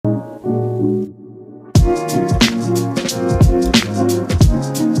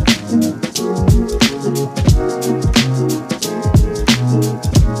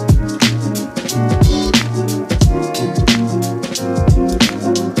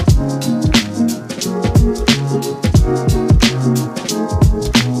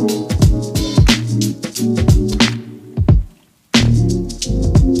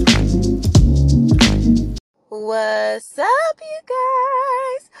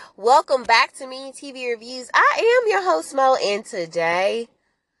Welcome back to Me TV Reviews. I am your host, Mo, and today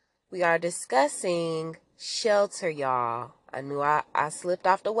we are discussing Shelter, y'all. I knew I slipped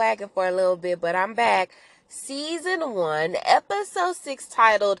off the wagon for a little bit, but I'm back. Season 1, Episode 6,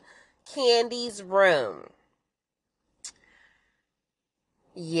 titled Candy's Room.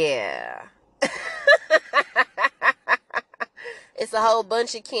 Yeah. It's a whole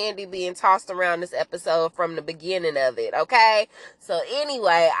bunch of candy being tossed around this episode from the beginning of it, okay? So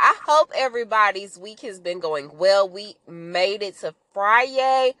anyway, I hope everybody's week has been going well. We made it to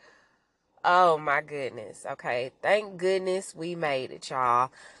Friday. Oh my goodness, okay? Thank goodness we made it, y'all.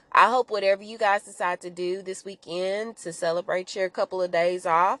 I hope whatever you guys decide to do this weekend to celebrate your couple of days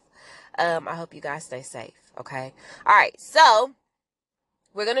off, I hope you guys stay safe, okay? All right, so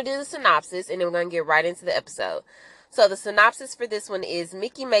we're going to do the synopsis, and then we're going to get right into the episode. So the synopsis for this one is: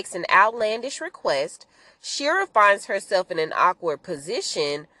 Mickey makes an outlandish request. Shira finds herself in an awkward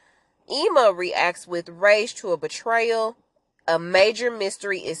position. Emma reacts with rage to a betrayal. A major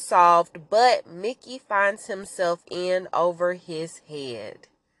mystery is solved, but Mickey finds himself in over his head.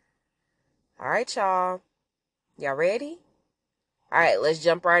 All right, y'all. Y'all ready? All right, let's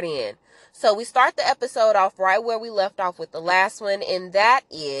jump right in. So we start the episode off right where we left off with the last one, and that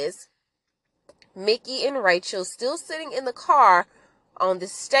is Mickey and Rachel still sitting in the car on the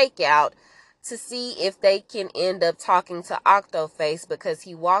stakeout to see if they can end up talking to Octoface, because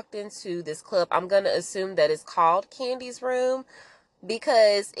he walked into this club. I'm going to assume that it's called Candy's Room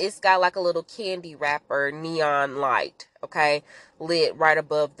because it's got like a little candy wrapper neon light, okay, lit right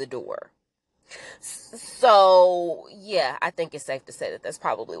above the door. So, yeah, I think it's safe to say that that's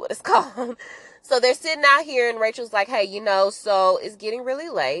probably what it's called. So they're sitting out here and Rachel's like, hey, so it's getting really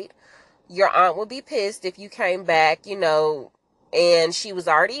late. Your aunt would be pissed if you came back, and she was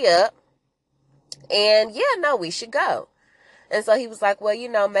already up. And yeah, no, we should go. And so he was like,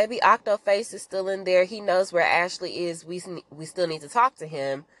 well, maybe Octoface is still in there. He knows where Ashley is. We still need to talk to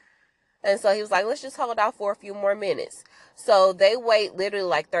him. And so he was like, let's just hold out for a few more minutes. So they wait literally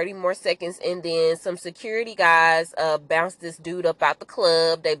like 30 more seconds. And then some security guys bounce this dude up out the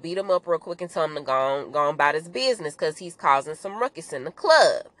club. They beat him up real quick and tell him to go on about his business because he's causing some ruckus in the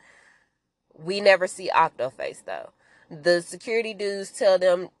club. We never see Octoface, though. The security dudes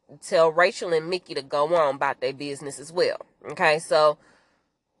tell Rachel and Mickey to go on about their business as well. Okay, so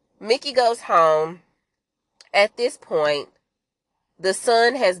Mickey goes home. At this point, the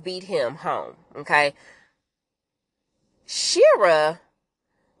son has beat him home. Okay, Shira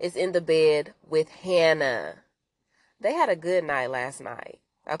is in the bed with Hannah. They had a good night last night.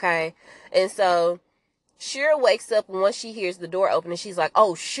 Okay, and so Shira wakes up once she hears the door open, and she's like,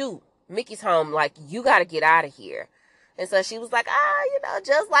 oh, shoot. Mickey's home, like, you got to get out of here. And so she was like,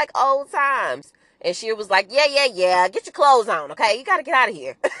 just like old times. And she was like, yeah, get your clothes on, okay? You got to get out of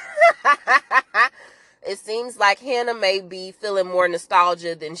here. It seems like Hannah may be feeling more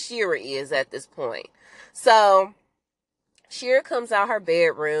nostalgia than Shira is at this point. So Shira comes out her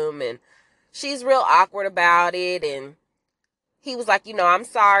bedroom, and she's real awkward about it, and he was like, I'm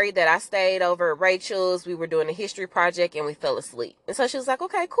sorry that I stayed over at Rachel's. We were doing a history project and we fell asleep. And so she was like,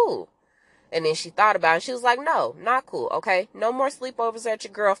 okay, cool. And then she thought about it. She was like, no, not cool. Okay. No more sleepovers at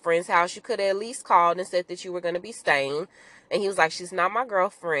your girlfriend's house. You could have at least called and said that you were going to be staying. And he was like, she's not my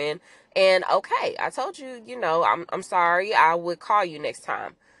girlfriend. And okay, I told you, I'm sorry. I would call you next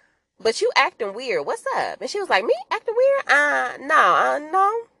time. But you acting weird. What's up? And she was like, me acting weird?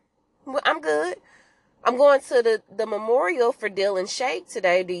 No, I'm good. I'm going to the memorial for Dylan Shake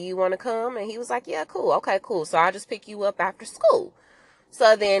today. Do you want to come? And he was like, yeah, cool. Okay, cool. So I'll just pick you up after school.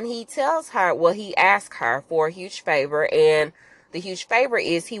 So then he he asks her for a huge favor. And the huge favor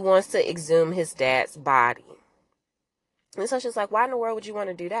is he wants to exhume his dad's body. And so she's like, why in the world would you want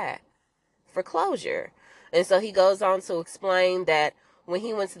to do that? For closure. And so he goes on to explain that when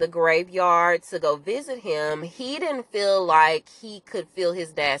he went to the graveyard to go visit him, he didn't feel like he could feel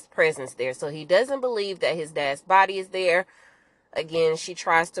his dad's presence there. So he doesn't believe that his dad's body is there. Again, she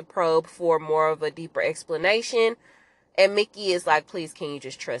tries to probe for more of a deeper explanation. And Mickey is like, please, can you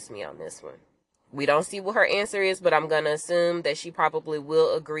just trust me on this one? We don't see what her answer is, but I'm going to assume that she probably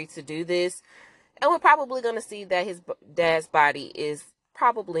will agree to do this. And we're probably going to see that his dad's body is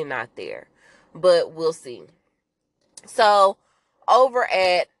probably not there. But we'll see. So over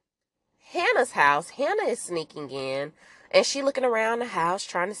at Hannah's house, Hannah is sneaking in, and she looking around the house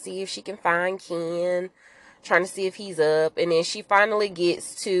trying to see if she can find Ken, trying to see if he's up. And then she finally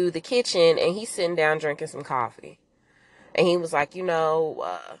gets to the kitchen, and he's sitting down drinking some coffee. And he was like, you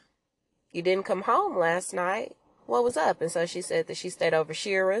didn't come home last night. What was up? And so she said that she stayed over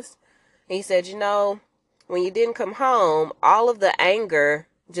Shira's. And he said, when you didn't come home, all of the anger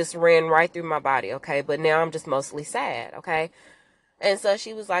just ran right through my body, okay? But now I'm just mostly sad, okay? And so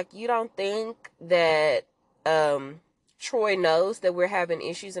she was like, you don't think that Troy knows that we're having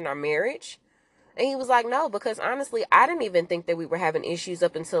issues in our marriage? And he was like, no, because honestly, I didn't even think that we were having issues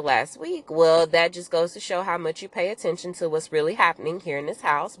up until last week. Well, that just goes to show how much you pay attention to what's really happening here in this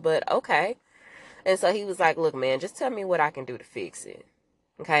house, but okay. And so he was like, look, man, just tell me what I can do to fix it.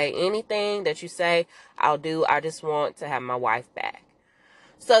 Okay, anything that you say, I'll do. I just want to have my wife back.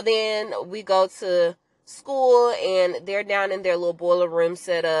 So then we go to school, and they're down in their little boiler room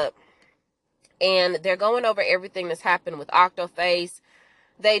set up, and they're going over everything that's happened with Octoface.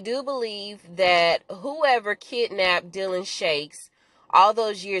 They do believe that whoever kidnapped Dylan Shakes all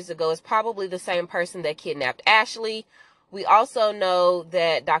those years ago is probably the same person that kidnapped Ashley. We also know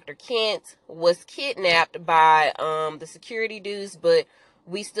that Dr. Kent was kidnapped by the security dudes, but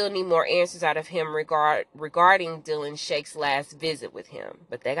we still need more answers out of him regarding Dylan Shakes' last visit with him.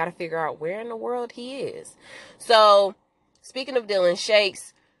 But they got to figure out where in the world he is. So, speaking of Dylan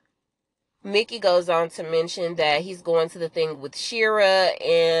Shakes, Mickey goes on to mention that he's going to the thing with Shira,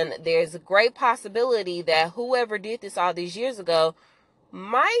 and there's a great possibility that whoever did this all these years ago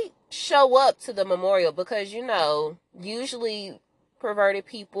might show up to the memorial, because, you know, usually perverted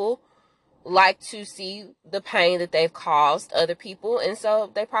people like to see the pain that they've caused other people, and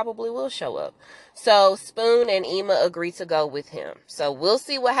so they probably will show up. So Spoon and Emma agree to go with him. So we'll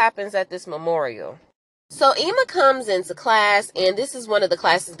see what happens at this memorial. So Emma comes into class, and this is one of the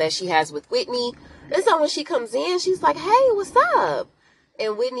classes that she has with Whitney. And so when she comes in, she's like, hey, what's up?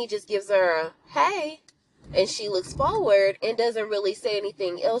 And Whitney just gives her a hey. And she looks forward and doesn't really say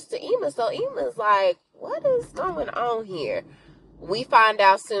anything else to Emma. So Emma's like, what is going on here? We find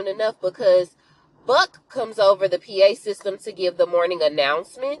out soon enough, because Buck comes over the PA system to give the morning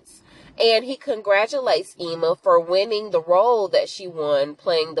announcements. And he congratulates Emma for winning the role that she won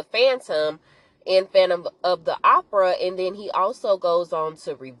playing the Phantom in Phantom of the Opera. And then he also goes on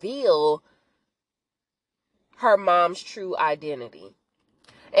to reveal her mom's true identity.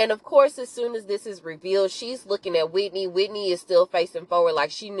 And of course, as soon as this is revealed, she's looking at Whitney. Whitney is still facing forward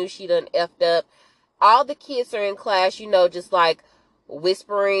like she knew she done effed up. All the kids are in class, you know, just like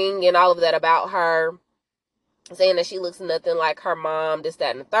whispering and all of that about her, saying that she looks nothing like her mom, this,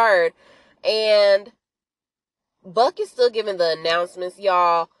 that, and the third. And Buck is still giving the announcements,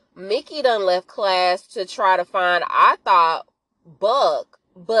 y'all. Mickey done left class to try to find, I thought, Buck,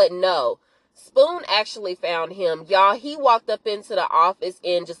 but no. Spoon actually found him. Y'all, he walked up into the office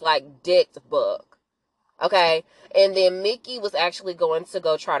and just like dicked Buck. Okay? And then Mickey was actually going to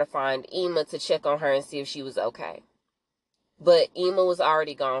go try to find Emma to check on her and see if she was okay. But Emma was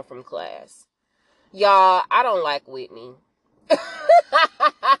already gone from class. Y'all, I don't like Whitney.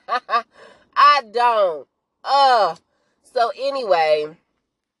 I don't. So anyway,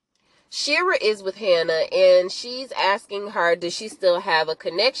 Shira is with Hannah, and she's asking her, does she still have a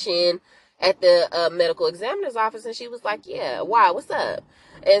connection at the medical examiner's office? And she was like, yeah. Why? What's up?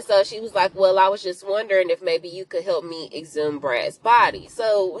 And so she was like, well, I was just wondering if maybe you could help me exhume Brad's body.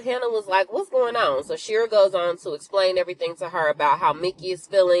 So Hannah was like, what's going on? So Shira goes on to explain everything to her about how Mickey is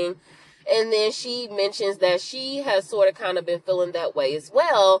feeling. And then she mentions that she has sort of kind of been feeling that way as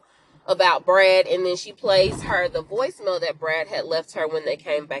well about Brad. And then she plays her the voicemail that Brad had left her when they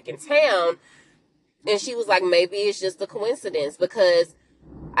came back in town. And she was like, maybe it's just a coincidence, because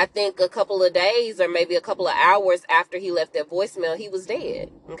I think a couple of days or maybe a couple of hours after he left that voicemail, he was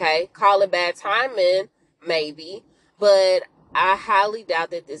dead. Okay? Call it bad timing, maybe. But I highly doubt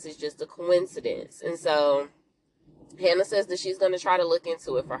that this is just a coincidence. And so Hannah says that she's going to try to look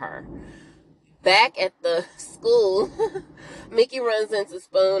into it for her. Back at the school, Mickey runs into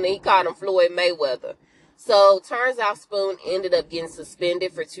Spoon, and he called him Floyd Mayweather. So turns out Spoon ended up getting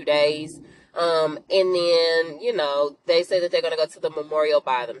suspended for 2 days. And then, you know, they say that they're going to go to the memorial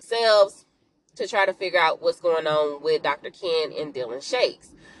by themselves to try to figure out what's going on with Dr. Ken and Dylan Shakes.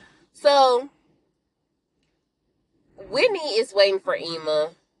 So Whitney is waiting for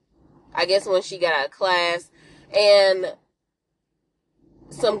Emma, I guess when she got out of class, and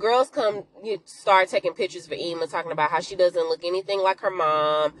some girls start taking pictures for Emma, talking about how she doesn't look anything like her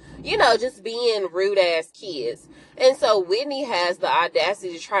mom, you know, just being rude ass kids. And so Whitney has the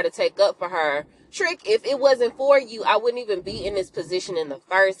audacity to try to take up for her. Trick, if it wasn't for you, I wouldn't even be in this position in the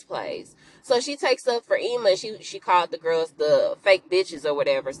first place. So she takes up for Emma, and she called the girls the fake bitches or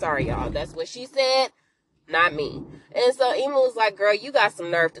whatever. Sorry, y'all. That's what she said, not me. And so Emma was like, girl, you got some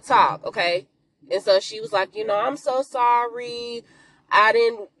nerve to talk, okay? And so she was like, you know, I'm so sorry. I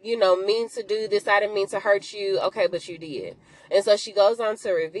didn't, mean to do this. I didn't mean to hurt you. Okay, but you did. And so she goes on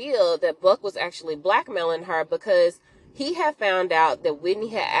to reveal that Buck was actually blackmailing her because he had found out that Whitney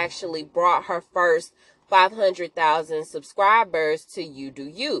had actually brought her first 500,000 subscribers to You Do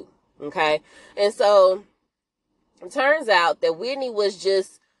You. Okay. And so it turns out that Whitney was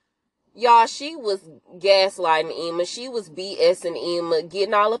just, y'all, she was gaslighting Emma. She was BSing Emma,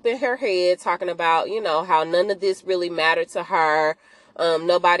 getting all up in her head, talking about, how none of this really mattered to her.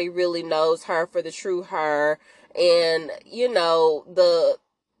 Nobody really knows her for the true her. And,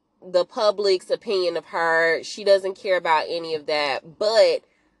 the public's opinion of her, she doesn't care about any of that. But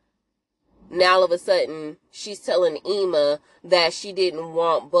now all of a sudden, she's telling Emma that she didn't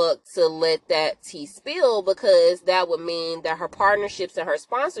want Buck to let that tea spill, because that would mean that her partnerships and her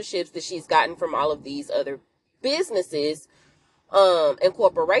sponsorships that she's gotten from all of these other businesses and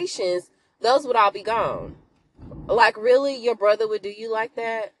corporations, those would all be gone. Like, really? Your brother would do you like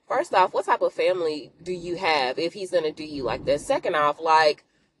that? First off, what type of family do you have if he's going to do you like that? Second off, like,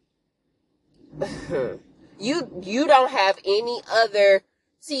 you don't have any other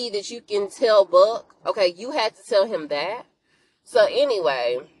tea that you can tell Buck. Okay, you had to tell him that. So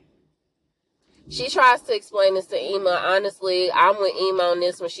anyway, she tries to explain this to Emma. Honestly, I'm with Emma on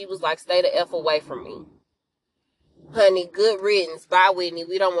this when she was like, stay the F away from me. Honey, good riddance. Bye, Whitney.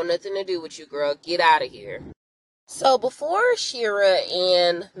 We don't want nothing to do with you, girl. Get out of here. So before Shira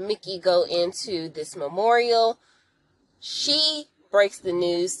and Mickey go into this memorial, she breaks the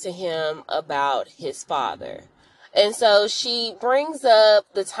news to him about his father. And so she brings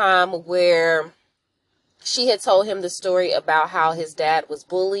up the time where she had told him the story about how his dad was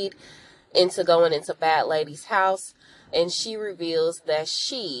bullied into going into Bad Lady's house. And she reveals that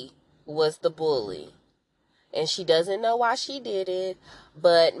she was the bully. And she doesn't know why she did it,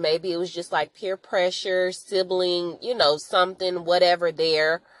 but maybe it was just like peer pressure, sibling, something, whatever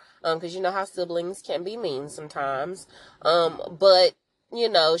there. Because you know how siblings can be mean sometimes. But,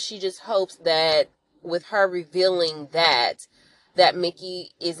 she just hopes that with her revealing that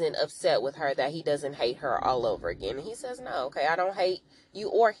Mickey isn't upset with her, that he doesn't hate her all over again. And he says, no, okay, I don't hate you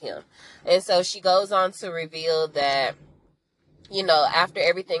or him. And so she goes on to reveal that, after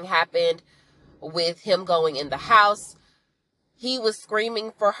everything happened with him going in the house, he was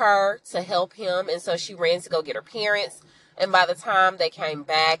screaming for her to help him. And so she ran to go get her parents. And by the time they came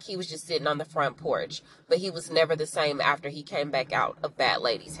back, he was just sitting on the front porch. But he was never the same after he came back out of Bad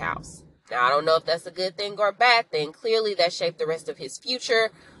Lady's house. Now, I don't know if that's a good thing or a bad thing. Clearly, that shaped the rest of his future.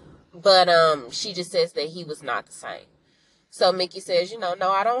 But she just says that he was not the same. So Mickey says,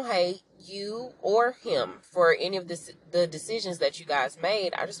 no, I don't hate you or him for any of the decisions that you guys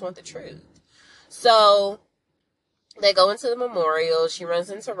made. I just want the truth. So they go into the memorial. She runs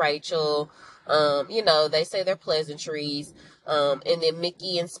into Rachel. They say their pleasantries. And then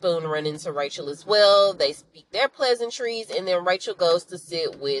Mickey and Spoon run into Rachel as well. They speak their pleasantries. And then Rachel goes to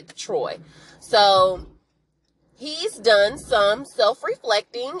sit with Troy. So he's done some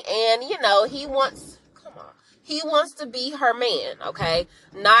self-reflecting. And, he wants to be her man, okay?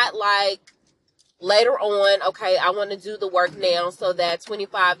 Not like later on, okay, I want to do the work now so that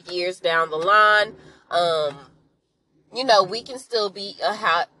 25 years down the line, we can still be a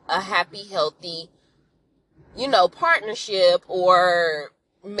happy, healthy, partnership or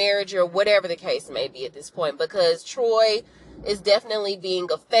marriage or whatever the case may be at this point, because Troy is definitely being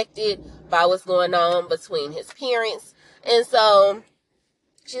affected by what's going on between his parents. And so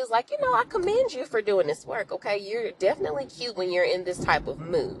she was like, I commend you for doing this work, okay? You're definitely cute when you're in this type of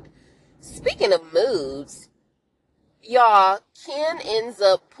mood. Speaking of moods, y'all, Ken ends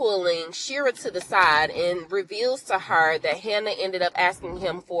up pulling Shira to the side and reveals to her that Hannah ended up asking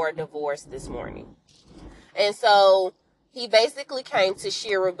him for a divorce this morning. And so he basically came to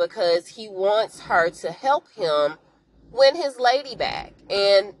Shira because he wants her to help him win his lady back.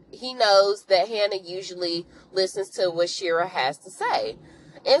 And he knows that Hannah usually listens to what Shira has to say.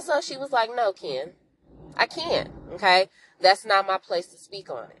 And so she was like, no, Ken, I can't, okay? That's not my place to speak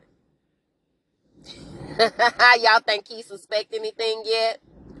on it. Y'all think he suspect anything yet?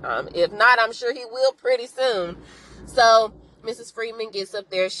 If not, I'm sure he will pretty soon. So Mrs. Friedman gets up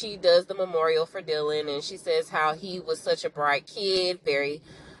there. She does the memorial for Dylan, and she says how he was such a bright kid, very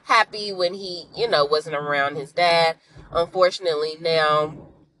happy when he, wasn't around his dad. Unfortunately, now,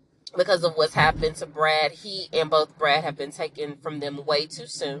 because of what's happened to Brad, he and both Brad have been taken from them way too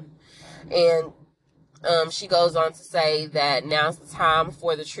soon. And she goes on to say that now's the time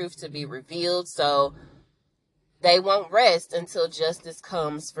for the truth to be revealed, so they won't rest until justice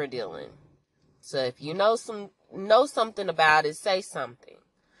comes for Dylan. So if you know something about it, say something.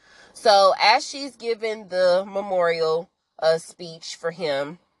 So as she's giving the memorial speech for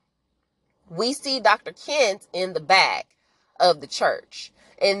him, we see Dr. Kent in the back of the church.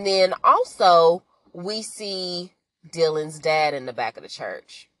 And then also we see Dylan's dad in the back of the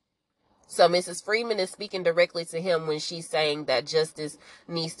church. So Mrs. Freeman is speaking directly to him when she's saying that justice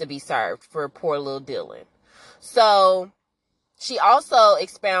needs to be served for poor little Dylan. So she also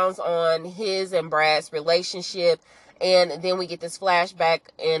expounds on his and Brad's relationship. And then we get this flashback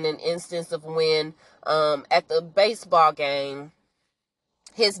in an instance of when at the baseball game,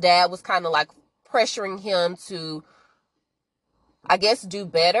 his dad was kind of like pressuring him to, I guess, do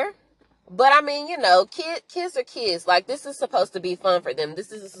better. But I mean, you know, kids are kids. Like, this is supposed to be fun for them.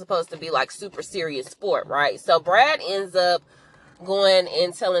 This is supposed to be like super serious sport, right? So Brad ends up going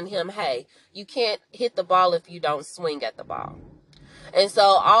and telling him, hey, you can't hit the ball if you don't swing at the ball. And so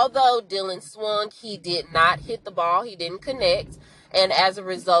although Dylan swung, he did not hit the ball. He didn't connect. And as a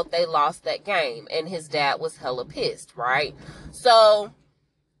result, they lost that game. And his dad was hella pissed, right? So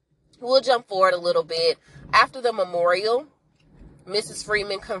we'll jump forward a little bit. After the memorial, Mrs.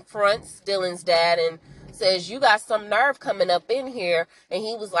 Freeman confronts Dylan's dad and says, you got some nerve coming up in here. And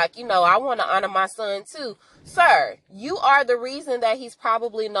he was like, you know, I want to honor my son too. Sir, you are the reason that he's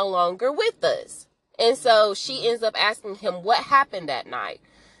probably no longer with us. And so she ends up asking him what happened that night.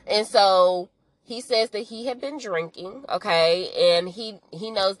 And so he says that he had been drinking, okay, and he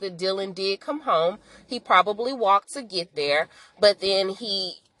knows that Dylan did come home. He probably walked to get there, but then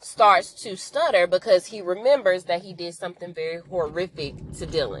he starts to stutter because he remembers that he did something very horrific to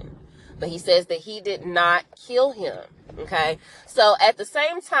Dylan. But he says that he did not kill him, okay? So at the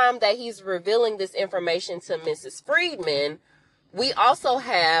same time that he's revealing this information to Mrs. Freeman, we also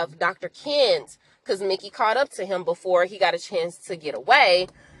have Dr. Kent, because Mickey caught up to him before he got a chance to get away.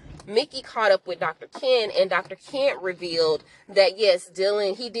 Mickey caught up with Dr. Kent, and Dr. Kent revealed that, yes,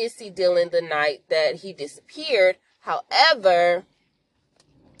 Dylan, he did see Dylan the night that he disappeared. However,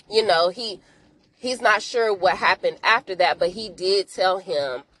 you know, he's not sure what happened after that, but he did tell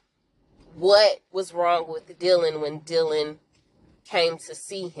him what was wrong with Dylan when Dylan came to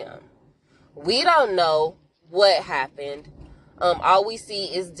see him. We don't know what happened. All we see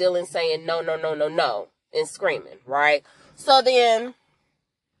is Dylan saying, no, no, no, no, no, and screaming, right? So then,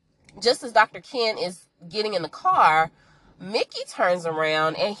 just as Dr. Ken is getting in the car, Mickey turns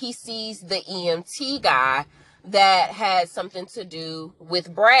around and he sees the EMT guy that had something to do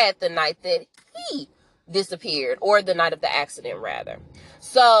with Brad the night that he disappeared, or the night of the accident, rather.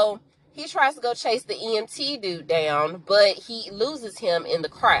 So he tries to go chase the EMT dude down, but he loses him in the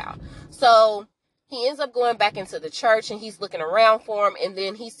crowd. So he ends up going back into the church and he's looking around for him, and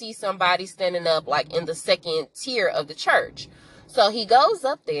then he sees somebody standing up like in the second tier of the church. So he goes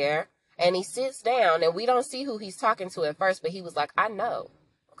up there and he sits down, and we don't see who he's talking to at first, but he was like, I know,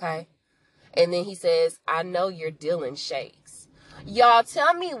 okay? And then he says, I know you're Dylan Shakes. Y'all,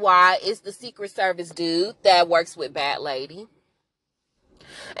 tell me why it's the Secret Service dude that works with Bat Lady.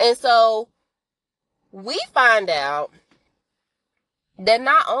 And so we find out that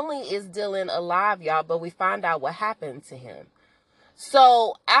not only is Dylan alive, y'all, but we find out what happened to him.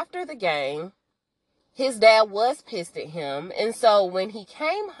 So after the game, his dad was pissed at him. And so when he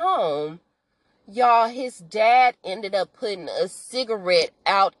came home, y'all, his dad ended up putting a cigarette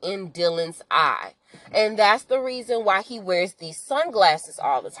out in Dylan's eye. And that's the reason why he wears these sunglasses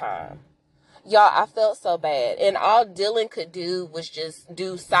all the time. Y'all, I felt so bad. And all Dylan could do was just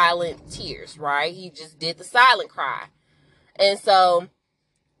do silent tears, right? He just did the silent cry. And so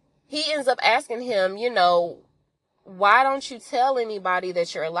he ends up asking him, you know, why don't you tell anybody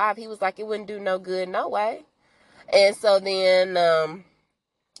that you're alive? He was like, it wouldn't do no good, no way. And so then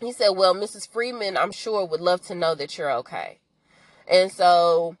he said, well, Mrs. Freeman, I'm sure, would love to know that you're okay. And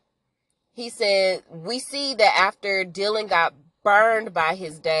so he said, we see that after Dylan got burned by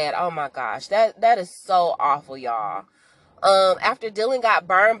his dad, oh my gosh, that is so awful, y'all. After Dylan got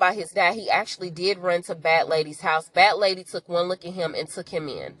burned by his dad, he actually did run to Bat Lady's house. Bat Lady took one look at him and took him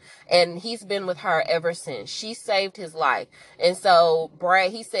in. And he's been with her ever since. She saved his life. And so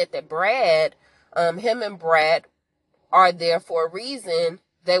Brad, he said that Brad, him and Brad are there for a reason.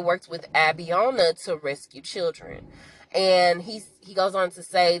 They worked with Abiona to rescue children. And he goes on to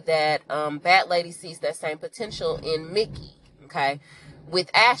say that Bat Lady sees that same potential in Mickey, okay,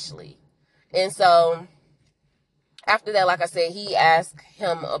 with Ashley. And so after that, like I said, he asked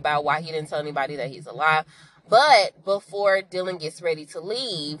him about why he didn't tell anybody that he's alive. But before Dylan gets ready to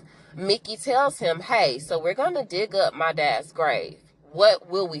leave, Mickey tells him, hey, so we're going to dig up my dad's grave. What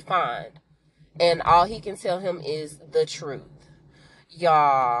will we find? And all he can tell him is the truth.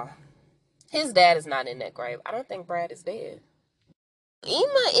 Y'all, his dad is not in that grave. I don't think Brad is dead.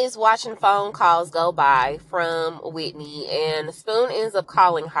 Emma is watching phone calls go by from Whitney, and Spoon ends up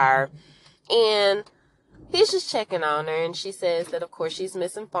calling her. And he's just checking on her, and she says that, of course, she's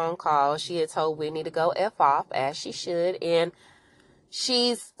missing phone calls. She had told Whitney to go F off, as she should, and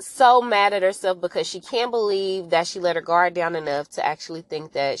she's so mad at herself because she can't believe that she let her guard down enough to actually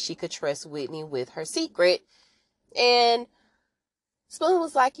think that she could trust Whitney with her secret. And Spoon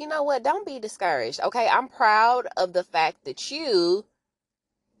was like, you know what? Don't be discouraged, okay? I'm proud of the fact that you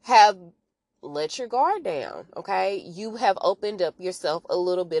have let your guard down, okay? You have opened up yourself a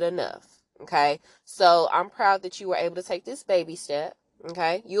little bit enough, okay? So I'm proud that you were able to take this baby step,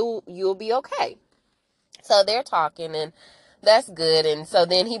 okay? You'll be okay. So they're talking, and that's good. And so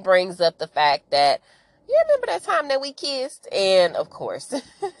then he brings up the fact that, you remember that time that we kissed? And of course,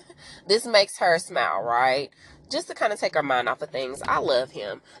 this makes her smile, right? Just to kind of take her mind off of things. I love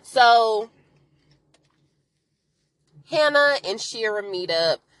him. So Hannah and Shira meet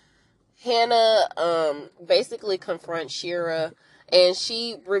up. Hannah basically confronts Shira, and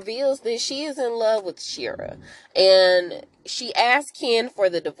she reveals that she is in love with Shira. And she asks Ken for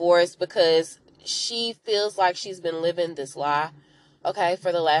the divorce because she feels like she's been living this lie, okay,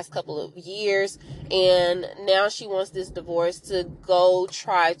 for the last couple of years. And now she wants this divorce to go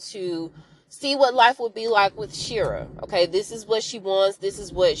try to see what life would be like with Shira. Okay, this is what she wants. This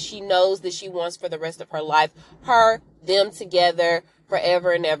is what she knows that she wants for the rest of her life. Them together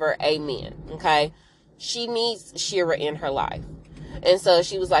forever and ever. Amen. Okay, she needs Shira in her life. And so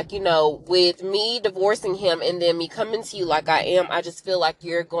she was like, with me divorcing him and then me coming to you like I am, I just feel like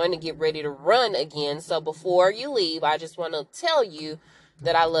you're going to get ready to run again. So before you leave, I just want to tell you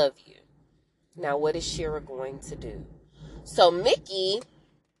that I love you. Now, what is Shira going to do? So Mickey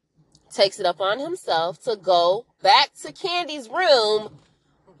takes it upon himself to go back to Candy's room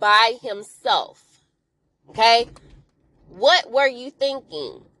by himself. Okay? What were you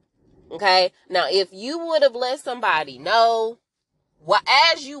thinking? Okay? Now, if you would have let somebody know,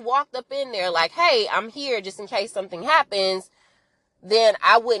 as you walked up in there like, hey, I'm here just in case something happens, then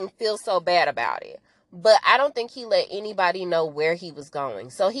I wouldn't feel so bad about it. But I don't think he let anybody know where he was going.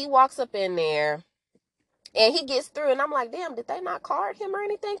 So he walks up in there and he gets through, and I'm like, damn, did they not card him or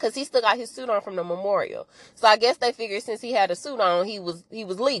anything? Because he still got his suit on from the memorial. So I guess they figured since he had a suit on, he was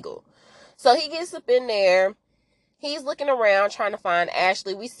legal. So he gets up in there. He's looking around trying to find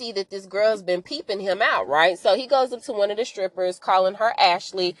Ashley. We see that this girl's been peeping him out, right? So he goes up to one of the strippers, calling her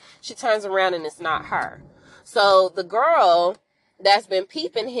Ashley. She turns around and it's not her. So the girl that's been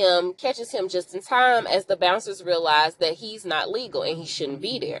peeping him catches him just in time as the bouncers realize that he's not legal and he shouldn't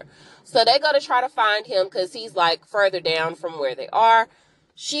be there. So they go to try to find him because he's like further down from where they are.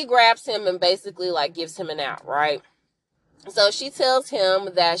 She grabs him and basically like gives him an out, right? So she tells him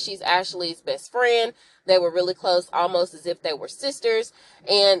that she's Ashley's best friend. They were really close, almost as if they were sisters,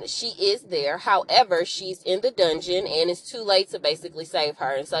 and she is there. However, she's in the dungeon, and it's too late to basically save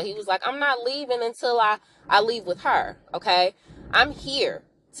her. And so he was like, I'm not leaving until I leave with her, okay? I'm here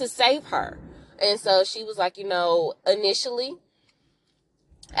to save her. And so she was like, initially,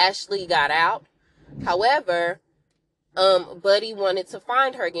 Ashley got out. However, Buddy wanted to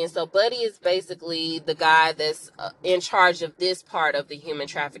find her again. So Buddy is basically the guy that's in charge of this part of the human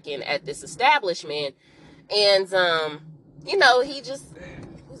trafficking at this establishment. And, he's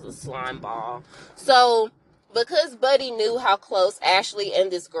a slime ball. So because Buddy knew how close Ashley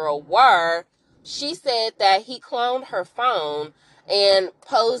and this girl were, she said that he cloned her phone and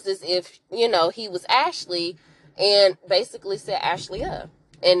posed as if, he was Ashley and basically set Ashley up.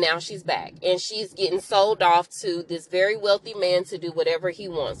 And now she's back. And she's getting sold off to this very wealthy man to do whatever he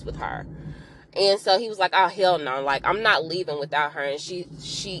wants with her. And so he was like, oh, hell no. Like, I'm not leaving without her. And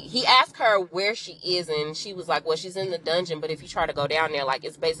he asked her where she is. And she was like, well, she's in the dungeon. But if you try to go down there, like,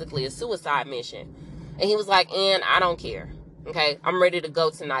 it's basically a suicide mission. And he was like, and I don't care. Okay, I'm ready to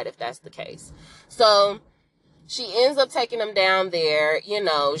go tonight if that's the case. So she ends up taking him down there.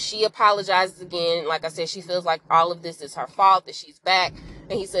 She apologizes again. Like I said, she feels like all of this is her fault, that she's back.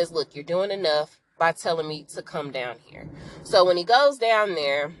 And he says, look, you're doing enough by telling me to come down here. So when he goes down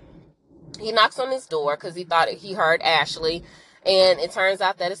there, he knocks on his door because he thought he heard Ashley. And it turns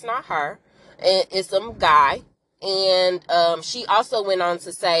out that it's not her. It's some guy. And she also went on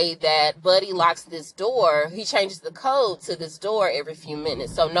to say that Buddy locks this door. He changes the code to this door every few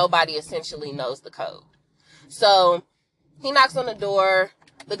minutes. So nobody essentially knows the code. So he knocks on the door.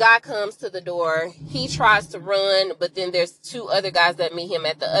 The guy comes to the door. He tries to run, but then there's two other guys that meet him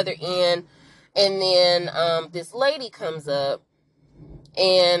at the other end. And then this lady comes up,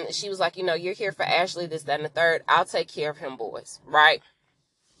 and she was like, you're here for Ashley, this, that, and the third. I'll take care of him, boys, right?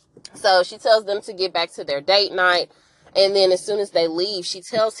 So she tells them to get back to their date night. And then as soon as they leave, she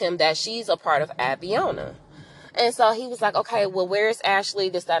tells him that she's a part of Abiona. And so he was like, okay, well, where's Ashley,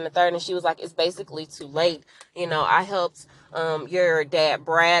 this, that, and the third? And she was like, it's basically too late. I helped your dad,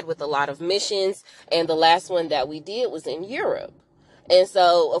 Brad, with a lot of missions. And the last one that we did was in Europe. And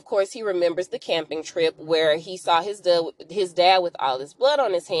so, of course, he remembers the camping trip where he saw his dad with all this blood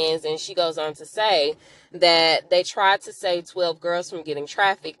on his hands. And she goes on to say that they tried to save 12 girls from getting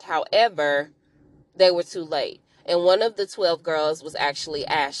trafficked. However, they were too late. And one of the 12 girls was actually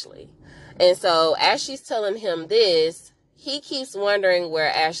Ashley. And so as she's telling him this, he keeps wondering where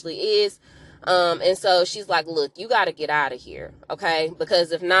Ashley is. And so she's like, look, you got to get out of here, okay?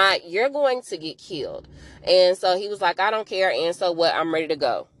 Because if not, you're going to get killed. And so he was like, I don't care. And so what? I'm ready to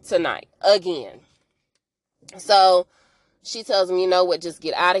go tonight again. So she tells him, you know what, just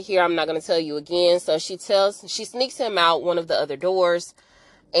get out of here. I'm not going to tell you again. So she sneaks him out one of the other doors.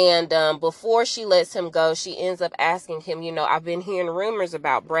 And before she lets him go, she ends up asking him, I've been hearing rumors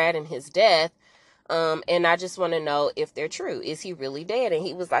about Brad and his death. And I just want to know if they're true. Is he really dead? And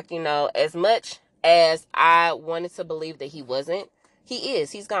he was like, as much as I wanted to believe that he wasn't, he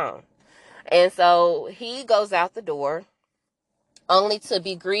is. He's gone. And so he goes out the door, only to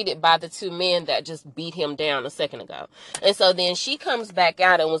be greeted by the two men that just beat him down a second ago. And so then she comes back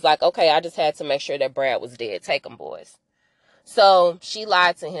out and was like, okay, I just had to make sure that Brad was dead. Take him, boys. So she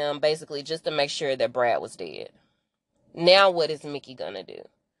lied to him basically just to make sure that Brad was dead. Now what is Mickey going to do?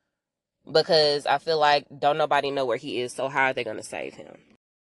 Because I feel like don't nobody know where he is, so how are they going to save him?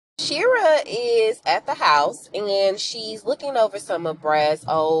 Shira is at the house and she's looking over some of Brad's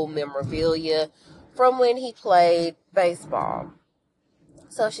old memorabilia from when he played baseball.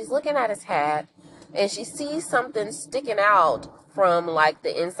 So she's looking at his hat and she sees something sticking out from like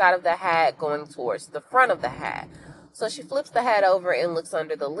the inside of the hat going towards the front of the hat. So she flips the hat over and looks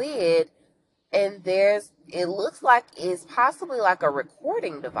under the lid, and it looks like it's possibly like a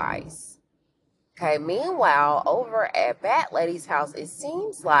recording device. Okay, meanwhile, over at Bat Lady's house, it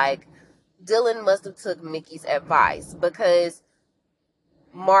seems like Dylan must have took Mickey's advice because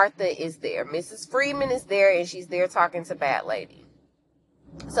Martha is there. Mrs. Freeman is there, and she's there talking to Bat Lady.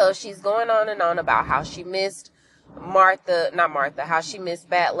 So she's going on and on about how she missed how she missed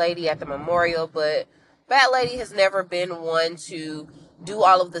Bat Lady at the memorial, but Bat Lady has never been one to do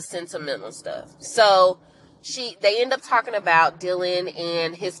all of the sentimental stuff. So they end up talking about Dylan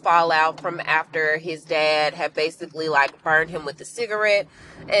and his fallout from after his dad had basically like burned him with a cigarette.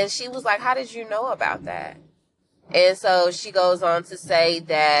 And she was like, how did you know about that? And so she goes on to say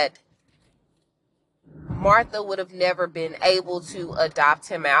that Martha would have never been able to adopt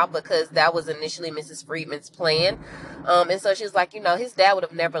him out because that was initially Mrs. Freeman's plan. And so she's like, his dad would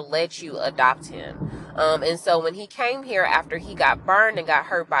have never let you adopt him. And so when he came here after he got burned and got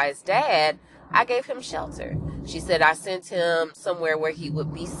hurt by his dad, I gave him shelter. She said I sent him somewhere where he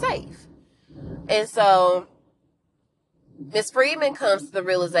would be safe. And so Miss Freeman comes to the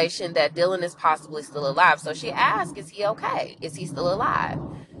realization that Dylan is possibly still alive. So she asks, is he okay? Is he still alive?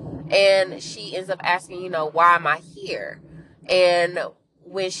 And she ends up asking, why am I here? And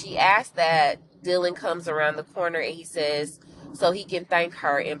when she asks that, Dylan comes around the corner and he says, so he can thank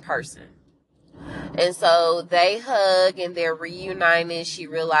her in person. And so they hug and they're reunited. She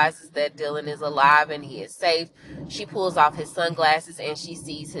realizes that Dylan is alive and he is safe. She pulls off his sunglasses and she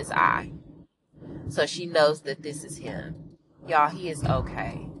sees his eye. So she knows that this is him. Y'all, he is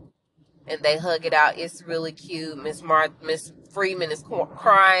okay. And they hug it out. It's really cute. Miss Freeman is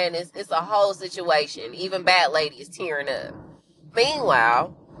crying. It's a whole situation. Even Bat Lady is tearing up.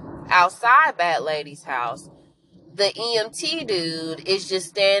 Meanwhile, outside Bat Lady's house, the EMT dude is just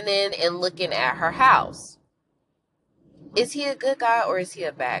standing and looking at her house. Is he a good guy or is he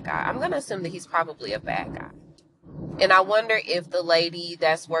a bad guy? I'm going to assume that he's probably a bad guy. And I wonder if the lady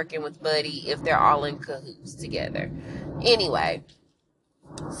that's working with Buddy, if they're all in cahoots together. Anyway,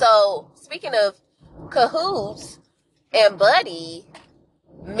 so speaking of cahoots and Buddy,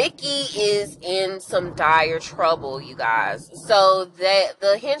 Mickey is in some dire trouble, you guys. So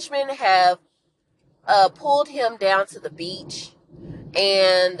the henchmen have pulled him down to the beach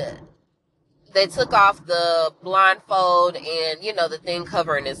and they took off the blindfold and, the thing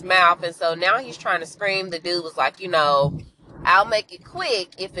covering his mouth. And so now he's trying to scream. The dude was like, I'll make it quick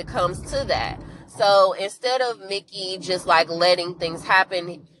if it comes to that. So instead of Mickey just like letting things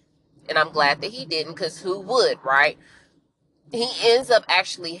happen, and I'm glad that he didn't, because who would, right? He ends up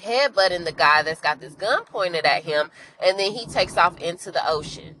actually headbutting the guy that's got this gun pointed at him, and then he takes off into the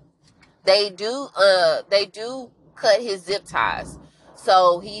ocean. They do cut his zip ties,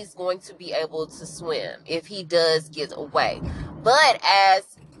 so he's going to be able to swim if he does get away. But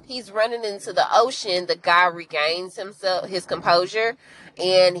as he's running into the ocean, the guy regains his composure,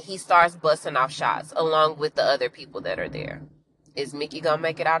 and he starts busting off shots along with the other people that are there. Is Mickey gonna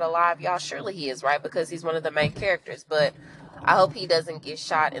make it out alive, y'all? Surely he is, right? Because he's one of the main characters. But I hope he doesn't get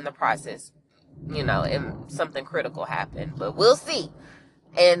shot in the process, and something critical happen. But we'll see.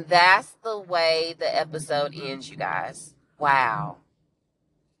 And that's the way the episode ends, you guys. Wow.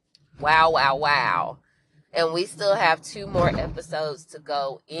 Wow, wow, wow. And we still have 2 more episodes to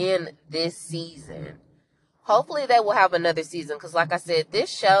go in this season. Hopefully they will have another season because, like I said, this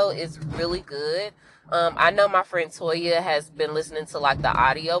show is really good. I know my friend Toya has been listening to like the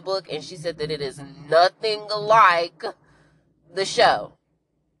audiobook, and she said that it is nothing like the show.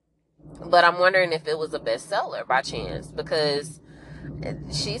 But I'm wondering if it was a bestseller by chance, because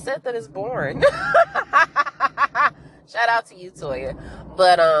she said that it's boring. Shout out to you, Toya.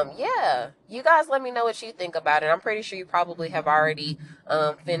 But yeah, you guys let me know what you think about it. I'm pretty sure you probably have already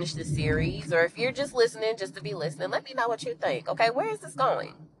finished the series, or if you're just listening just to be listening, let me know what you think. Okay, where is this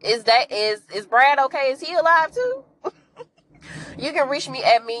going? Is Brad okay? Is he alive too? You can reach me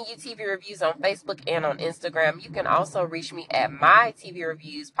at Me and You TV Reviews on Facebook and on Instagram. You can also reach me at My TV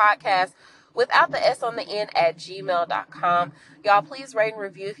Reviews Podcast without the S on the end at gmail.com. Y'all, please rate and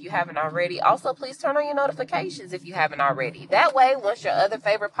review if you haven't already. Also, please turn on your notifications if you haven't already. That way, once your other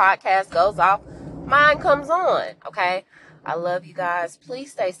favorite podcast goes off, mine comes on, okay? I love you guys.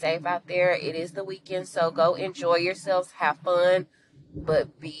 Please stay safe out there. It is the weekend, so go enjoy yourselves. Have fun,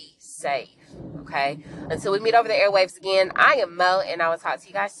 but be safe, okay? Until we meet over the airwaves again, I am Mo, and I will talk to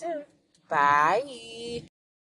you guys soon. Bye.